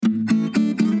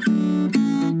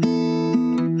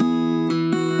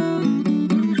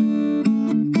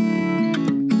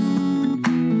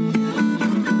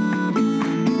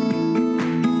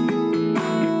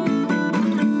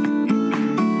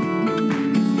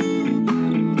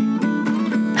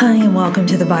Hi, and welcome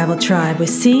to the Bible Tribe with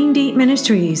Seeing Deep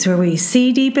Ministries, where we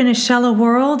see deep in a shallow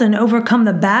world and overcome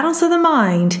the battles of the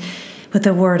mind with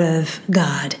the Word of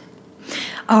God.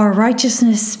 Our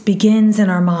righteousness begins in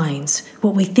our minds.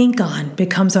 What we think on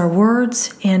becomes our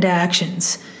words and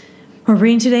actions. We're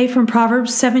reading today from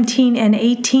Proverbs 17 and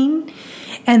 18,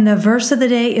 and the verse of the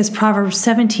day is Proverbs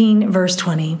 17, verse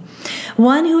 20.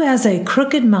 One who has a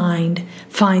crooked mind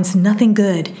finds nothing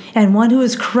good, and one who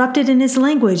is corrupted in his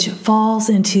language falls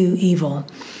into evil.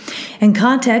 In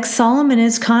context, Solomon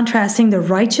is contrasting the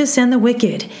righteous and the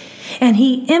wicked, and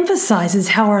he emphasizes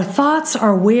how our thoughts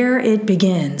are where it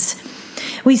begins.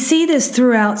 We see this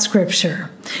throughout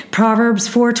Scripture. Proverbs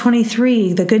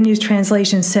 4:23, the Good News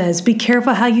Translation says, "Be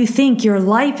careful how you think. Your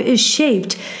life is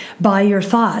shaped by your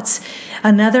thoughts."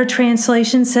 Another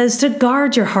translation says to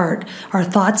guard your heart. Our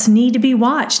thoughts need to be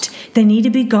watched. They need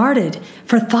to be guarded,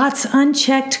 for thoughts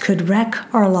unchecked could wreck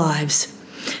our lives.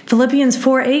 Philippians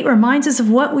 4:8 reminds us of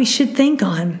what we should think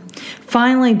on.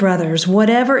 Finally, brothers,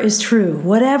 whatever is true,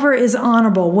 whatever is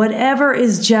honorable, whatever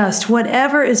is just,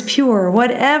 whatever is pure,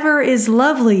 whatever is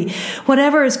lovely,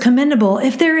 whatever is commendable,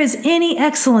 if there is any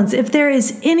excellence, if there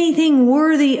is anything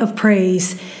worthy of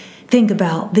praise, think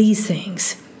about these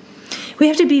things. We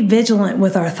have to be vigilant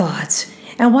with our thoughts.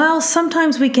 And while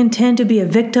sometimes we can tend to be a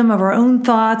victim of our own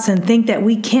thoughts and think that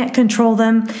we can't control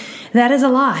them, that is a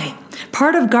lie.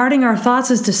 Part of guarding our thoughts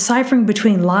is deciphering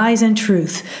between lies and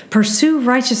truth. Pursue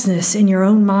righteousness in your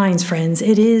own minds, friends.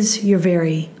 It is your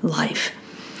very life.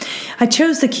 I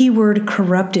chose the key word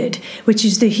corrupted, which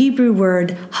is the Hebrew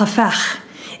word hafach.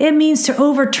 It means to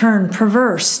overturn,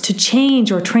 perverse, to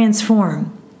change or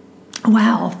transform.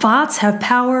 Wow, thoughts have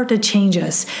power to change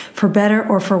us, for better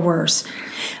or for worse.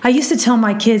 I used to tell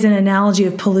my kids an analogy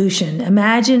of pollution.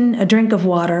 Imagine a drink of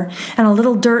water and a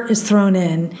little dirt is thrown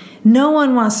in. No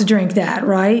one wants to drink that,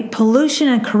 right? Pollution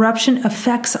and corruption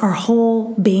affects our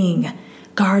whole being.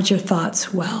 Guard your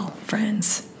thoughts well,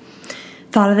 friends.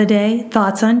 Thought of the day,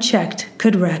 thoughts unchecked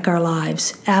could wreck our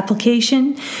lives.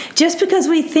 Application, just because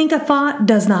we think a thought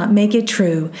does not make it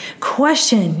true.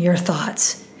 Question your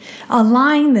thoughts.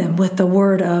 Align them with the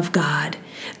Word of God.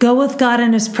 Go with God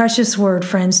and His precious Word,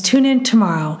 friends. Tune in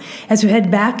tomorrow as we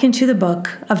head back into the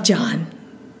book of John.